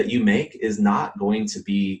video that you make is not going to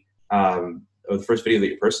be, or the first video that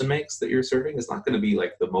your person makes that you're serving is not going to be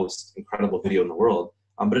like the most incredible video in the world,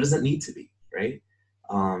 but it doesn't need to be, right?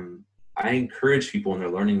 I encourage people when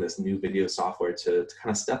they're learning this new video software to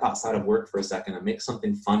kind of step outside of work for a second and make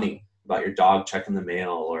something funny about your dog checking the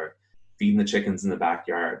mail or feeding the chickens in the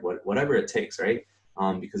backyard, whatever it takes, right?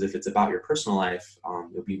 Because if it's about your personal life,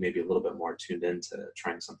 you'll be maybe a little bit more tuned into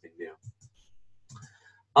trying something new.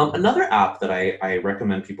 Another app that I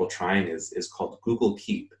recommend people trying is called Google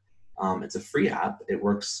Keep. It's a free app. It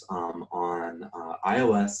works on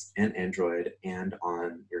iOS and Android and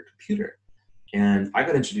on your computer. And I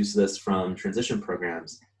got introduced to this from transition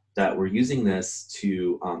programs that were using this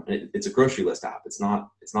to, it's a grocery list app. It's not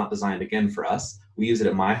designed, again, for us. We use it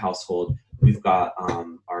at my household. We've got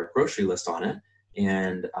our grocery list on it,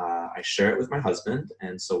 and I share it with my husband.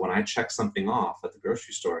 And so when I check something off at the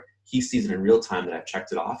grocery store, he sees it in real time that I've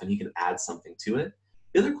checked it off, and he can add something to it.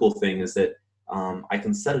 The other cool thing is that I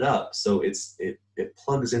can set it up so it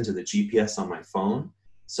plugs into the GPS on my phone.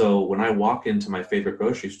 So when I walk into my favorite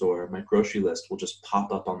grocery store, my grocery list will just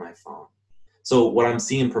pop up on my phone. So what I'm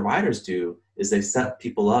seeing providers do is they set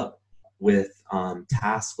people up with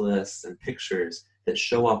task lists and pictures that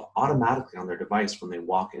show up automatically on their device when they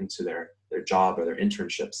walk into their job or their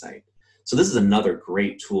internship site. So this is another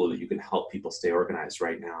great tool that you can help people stay organized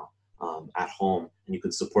right now at home, and you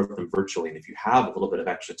can support them virtually. And if you have a little bit of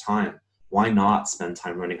extra time, why not spend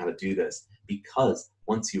time learning how to do this? Because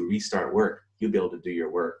once you restart work, you'll be able to do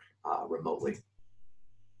your work remotely.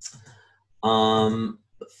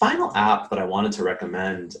 The final app that I wanted to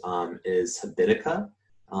recommend is Habitica.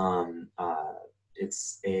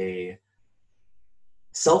 It's a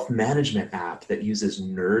self-management app that uses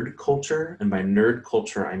nerd culture. And by nerd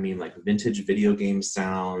culture, I mean like vintage video game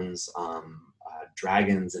sounds,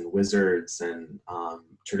 dragons and wizards and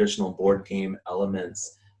traditional board game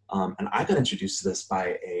elements And I got introduced to this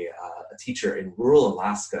by a teacher in rural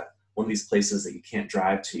Alaska, one of these places that you can't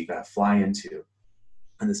drive to, you got to fly into.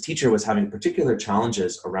 And this teacher was having particular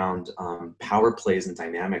challenges around power plays and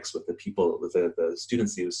dynamics with the people, with the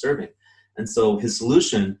students he was serving. And so his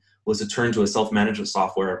solution was to turn to a self-management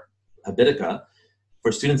software, Habitica,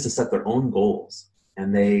 for students to set their own goals.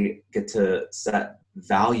 And they get to set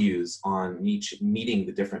values on each meeting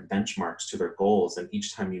the different benchmarks to their goals. And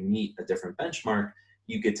each time you meet a different benchmark,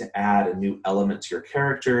 you get to add a new element to your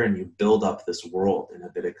character, and you build up this world in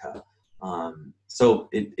Habitica. So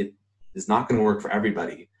it is not going to work for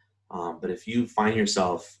everybody. But if you find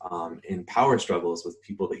yourself in power struggles with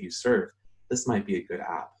people that you serve, this might be a good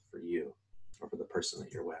app for you or for the person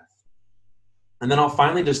that you're with. And then I'll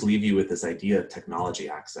finally just leave you with this idea of technology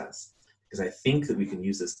access, because I think that we can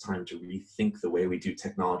use this time to rethink the way we do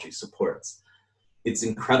technology supports. It's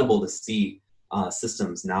incredible to see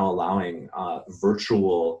systems now allowing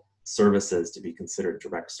virtual services to be considered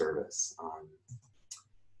direct service.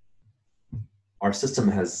 Our system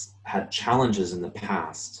has had challenges in the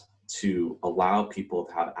past to allow people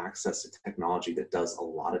to have access to technology that does a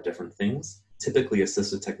lot of different things. Typically,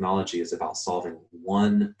 assistive technology is about solving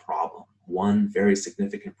one problem, one very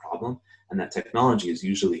significant problem, and that technology is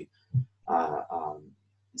usually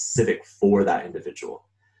civic for that individual.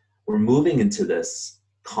 We're moving into this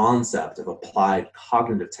concept of applied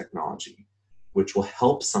cognitive technology, which will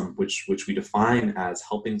help which we define as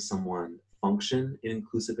helping someone function in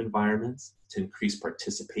inclusive environments, to increase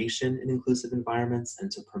participation in inclusive environments, and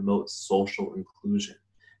to promote social inclusion.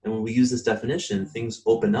 And when we use this definition, things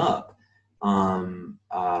open up,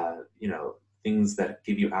 things that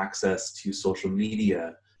give you access to social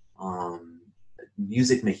media,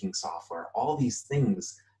 music making software, all these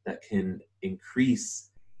things that can increase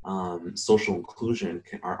social inclusion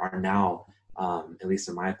are now, at least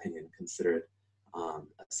in my opinion, considered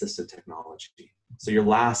assistive technology. So your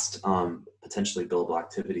last potentially billable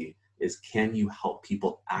activity is, can you help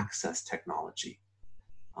people access technology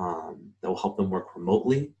that will help them work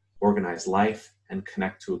remotely, organize life, and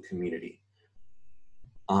connect to a community?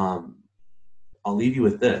 I'll leave you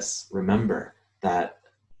with this. Remember that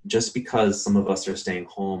just because some of us are staying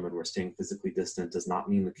home and we're staying physically distant does not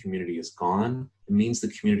mean the community is gone. It means the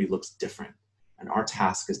community looks different. And our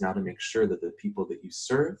task is now to make sure that the people that you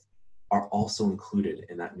serve are also included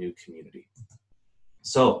in that new community.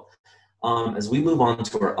 So as we move on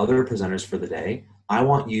to our other presenters for the day, I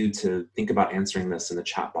want you to think about answering this in the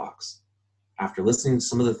chat box. After listening to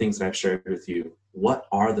some of the things that I've shared with you, what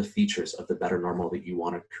are the features of the better normal that you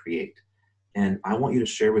want to create? And I want you to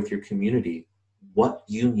share with your community what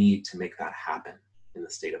you need to make that happen in the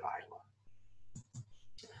state of Iowa.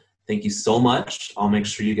 Thank you so much. I'll make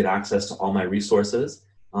sure you get access to all my resources.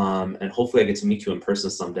 And hopefully I get to meet you in person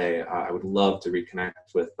someday. I would love to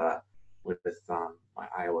reconnect with my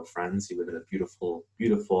Iowa friends who live in a beautiful,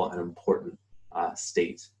 beautiful and important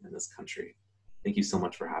state in this country. Thank you so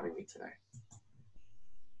much for having me today.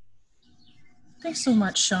 Thanks so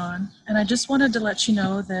much, Shaun. And I just wanted to let you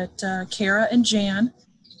know that Kara and Jan,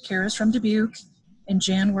 Kara's from Dubuque, and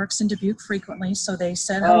Jan works in Dubuque frequently, so they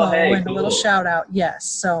said hello and cool. A little shout out. Yes,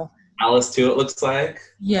 so. Alice too, it looks like.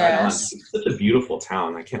 Yes. It's such a beautiful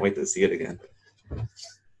town. I can't wait to see it again.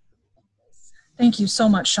 Thank you so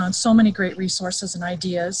much, Shaun. So many great resources and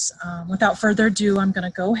ideas. Without further ado, I'm going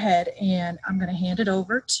to go ahead and I'm going to hand it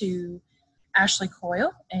over to Ashley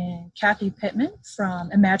Coil and Kathy Pittman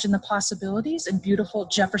from Imagine the Possibilities in beautiful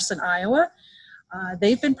Jefferson, Iowa.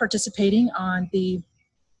 They've been participating on the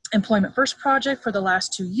Employment First project for the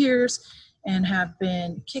last 2 years and have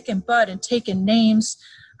been kicking butt and taking names,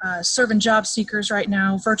 serving job seekers right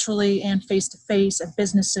now virtually and face-to-face at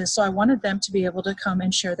businesses. So I wanted them to be able to come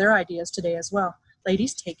and share their ideas today as well.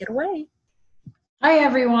 Ladies, take it away. Hi,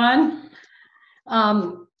 everyone.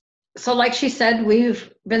 So like she said,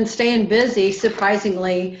 we've been staying busy,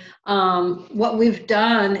 surprisingly. What we've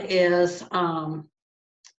done is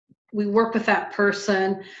we work with that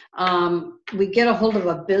person. We get a hold of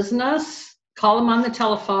a business, call them on the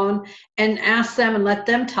telephone, and ask them and let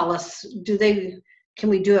them tell us, can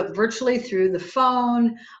we do it virtually through the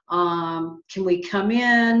phone? Can we come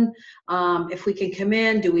in? If we can come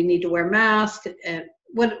in, do we need to wear masks? And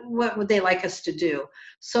what would they like us to do?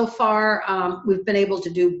 So far, we've been able to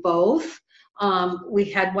do both. We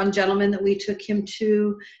had one gentleman that we took him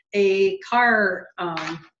to a car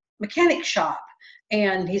mechanic shop,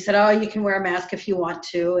 and he said, oh, you can wear a mask if you want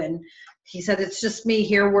to. And he said, it's just me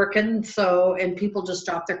here working, and people just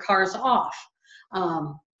drop their cars off.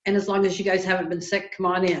 And as long as you guys haven't been sick, come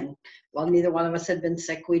on in. Well, neither one of us had been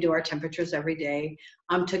sick. We do our temperatures every day.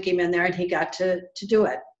 Took him in there and he got to do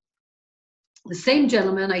it. The same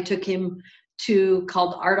gentleman, I took him to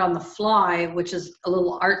called Art on the Fly, which is a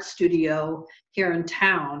little art studio here in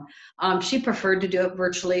town. She preferred to do it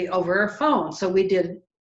virtually over her phone. So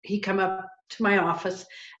he come up to my office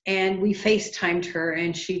and we FaceTimed her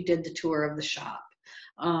and she did the tour of the shop.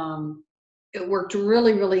 It worked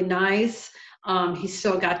really, really nice. He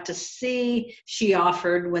still got to see. She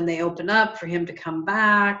offered when they open up for him to come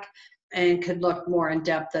back and could look more in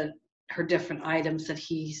depth at her different items that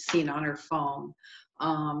he's seen on her phone.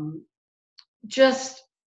 Just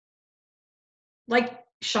like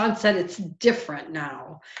Shaun said, it's different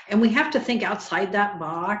now. And we have to think outside that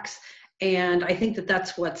box. And I think that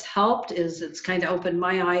that's what's helped is it's kind of opened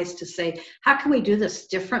my eyes to say, how can we do this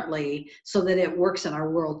differently so that it works in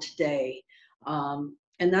our world today?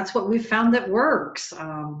 And that's what we found that works.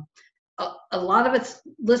 A lot of it's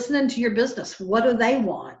listening to your business. What do they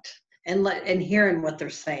want? And hearing what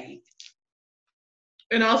they're saying.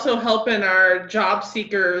 And also helping our job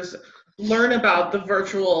seekers learn about the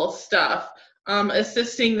virtual stuff,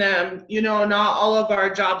 assisting them. You know, not all of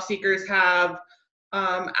our job seekers have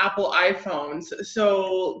Apple iPhones,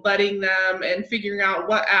 so letting them and figuring out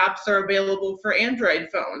what apps are available for Android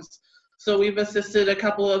phones. So we've assisted a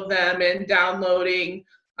couple of them in downloading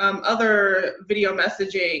other video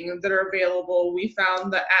messaging that are available. We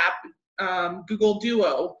found the app Google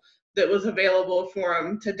Duo that was available for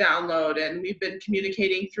them to download, and we've been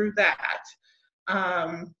communicating through that.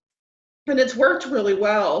 And it's worked really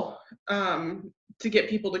well to get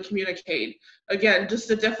people to communicate. Again, just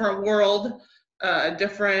a different world,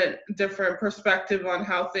 different perspective on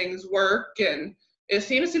how things work, and it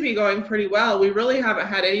seems to be going pretty well. We really haven't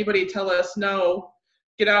had anybody tell us, no,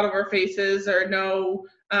 get out of our faces, or no,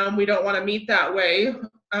 we don't want to meet that way.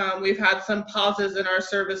 We've had some pauses in our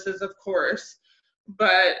services, of course,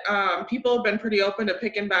 but people have been pretty open to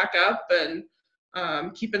picking back up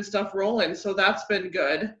and keeping stuff rolling. So that's been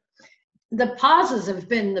good. The pauses have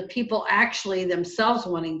been the people actually themselves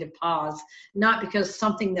wanting to pause, not because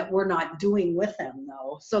something that we're not doing with them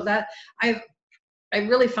though. So that I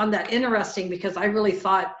really found that interesting, because I really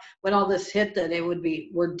thought when all this hit that it would be,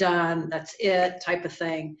 we're done, that's it type of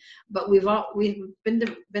thing. But we've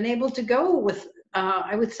been able to go with,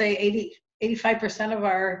 I would say 85% of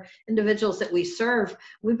our individuals that we serve,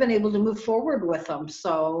 we've been able to move forward with them.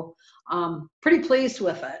 So pretty pleased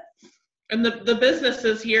with it. And the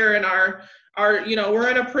businesses here in our, you know, we're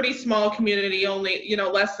in a pretty small community, only, you know,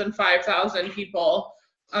 less than 5,000 people.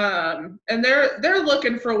 And they're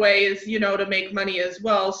looking for ways, you know, to make money as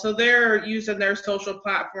well. So they're using their social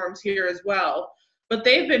platforms here as well. But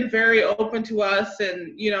they've been very open to us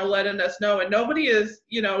and, you know, letting us know. And nobody has,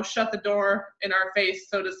 you know, shut the door in our face,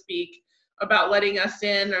 so to speak, about letting us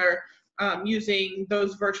in or using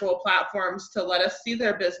those virtual platforms to let us see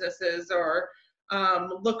their businesses or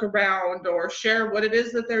look around or share what it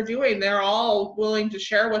is that they're doing. They're all willing to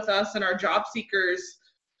share with us and our job seekers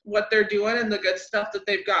what they're doing and the good stuff that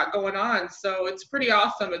they've got going on. So it's pretty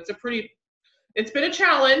awesome. It's been a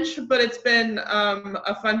challenge, but it's been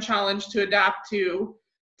a fun challenge to adapt to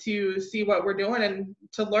see what we're doing and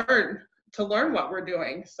to learn what we're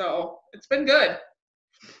doing. So it's been good.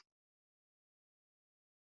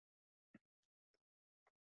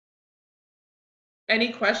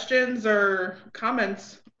 Any questions or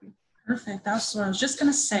comments? Perfect. That's what I was just going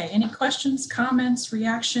to say. Any questions, comments,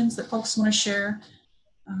 reactions that folks want to share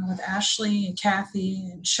with Ashley and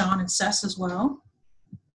Kathy and Shaun and Cess as well?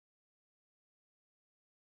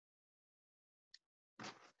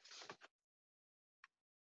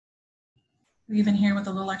 Even here with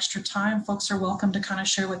a little extra time, folks are welcome to kind of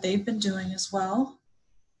share what they've been doing as well.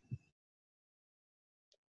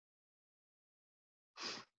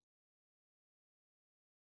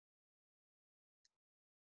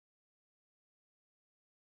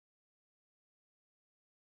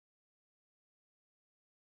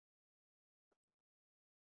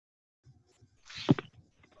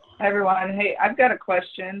 Hi, everyone. Hey, I've got a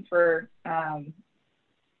question for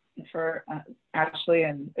Ashley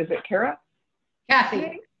and is it Kara?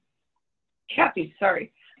 Kathy. Kathy,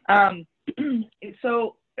 sorry.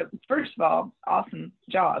 So first of all, awesome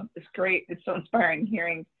job. It's great. It's so inspiring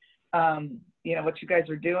hearing, you know, what you guys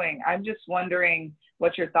are doing. I'm just wondering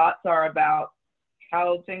what your thoughts are about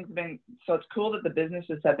how things have been. So it's cool that the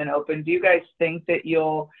businesses have been open. Do you guys think that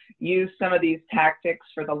you'll use some of these tactics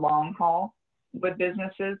for the long haul with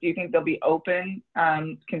businesses? Do you think they'll be open,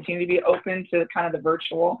 continue to be open to kind of the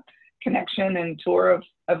virtual connection and tour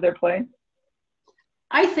of their place?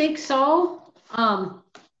 I think so.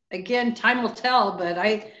 Again, time will tell, but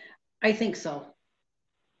I think so.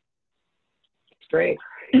 Great.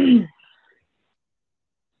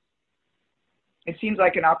 it seems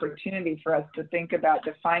like an opportunity for us to think about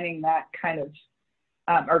defining that kind of,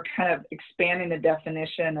 or kind of expanding the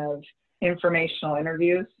definition of informational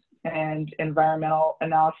interviews and environmental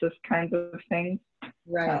analysis kinds of things.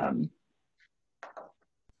 Right.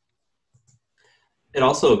 It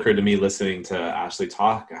also occurred to me listening to Ashley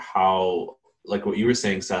talk how, like what you were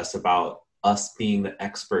saying, Cess, about us being the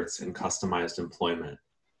experts in customized employment,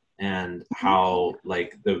 and how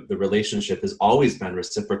like the relationship has always been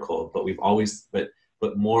reciprocal, but we've always, but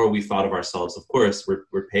more we thought of ourselves, of course,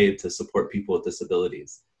 we're paid to support people with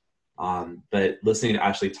disabilities. But listening to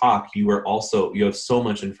Ashley talk, you have so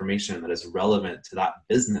much information that is relevant to that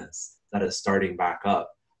business that is starting back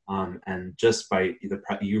up. And just by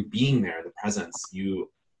you being there, the presence,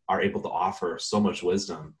 you are able to offer so much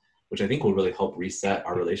wisdom, which I think will really help reset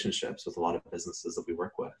our relationships with a lot of businesses that we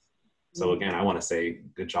work with. So again, I want to say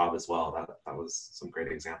good job as well. That was some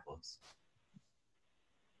great examples.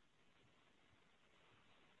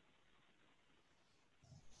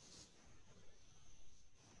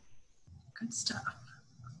 Good stuff.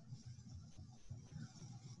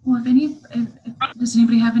 Well, does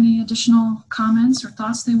anybody have any additional comments or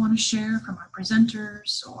thoughts they want to share from our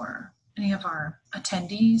presenters or any of our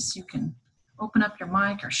attendees? You can open up your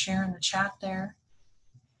mic or share in the chat there.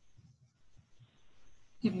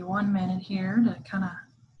 Give you 1 minute here to kind of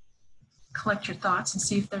collect your thoughts and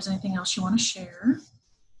see if there's anything else you want to share.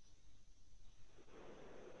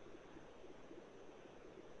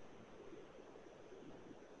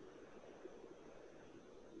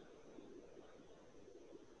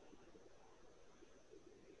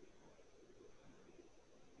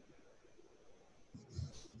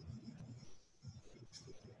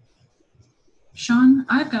 Shaun,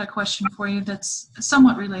 I've got a question for you that's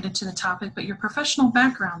somewhat related to the topic, but your professional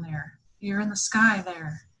background there, you're in the sky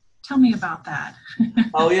there. Tell me about that.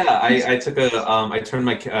 Oh yeah, I took I turned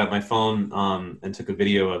my phone and took a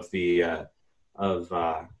video of the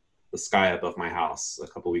sky above my house a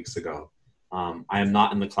couple weeks ago. I am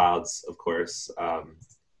not in the clouds, of course.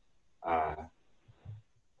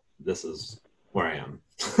 This is where I am.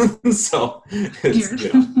 So it's,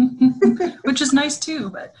 you know. Which is nice too,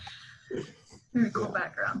 but very cool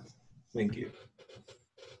background. Thank you.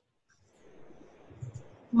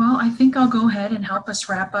 Well, I think I'll go ahead and help us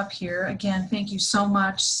wrap up here. Again, thank you so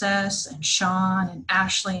much, Cess and Shaun and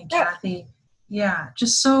Ashley and Kathy. Yeah,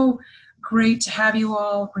 just so great to have you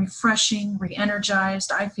all, refreshing,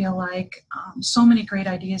 re-energized. I feel like so many great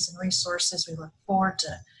ideas and resources. We look forward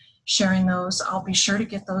to sharing those. I'll be sure to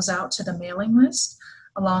get those out to the mailing list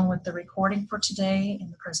along with the recording for today and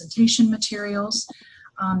the presentation materials.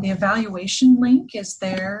 The evaluation link is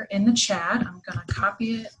there in the chat. I'm going to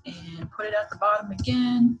copy it and put it at the bottom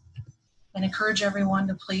again and encourage everyone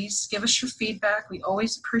to please give us your feedback. We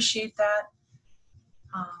always appreciate that.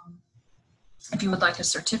 If you would like a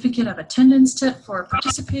certificate of attendance tip for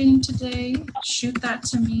participating today, shoot that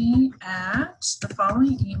to me at the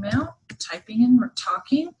following email, typing in or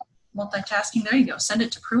talking, multitasking. There you go. Send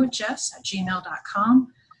it to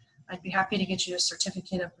pruittjess@gmail.com. I'd be happy to get you a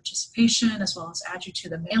certificate of participation as well as add you to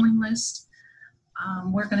the mailing list.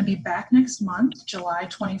 We're going to be back next month, July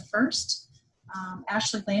 21st.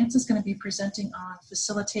 Ashley Lance is going to be presenting on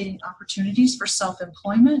facilitating opportunities for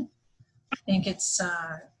self-employment. I think it's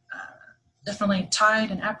definitely tied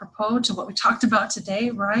and apropos to what we talked about today,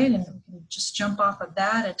 right? And we can just jump off of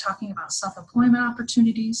that and talking about self-employment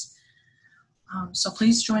opportunities. So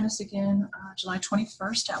please join us again July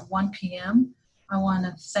 21st at 1 p.m. I want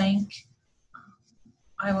to thank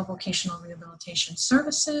Iowa Vocational Rehabilitation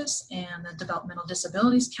Services and the Developmental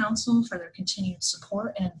Disabilities Council for their continued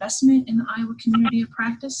support and investment in the Iowa community of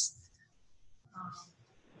practice.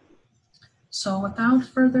 So without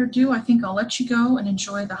further ado, I think I'll let you go and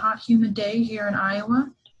enjoy the hot, humid day here in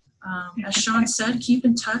Iowa. As Shaun said, keep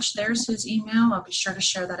in touch. There's his email. I'll be sure to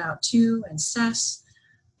share that out too, and Cess.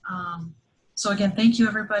 So again, thank you,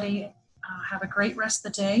 everybody. Have a great rest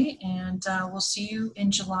of the day, and we'll see you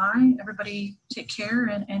in July. Everybody take care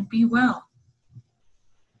and be well.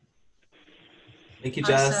 Thank you, Bye,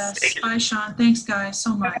 Jess. Cess. Bye, Shaun. Thanks, guys,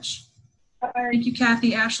 so much. Bye. Thank you,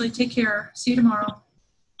 Kathy, Ashley. Take care. See you tomorrow.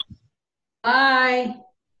 Bye.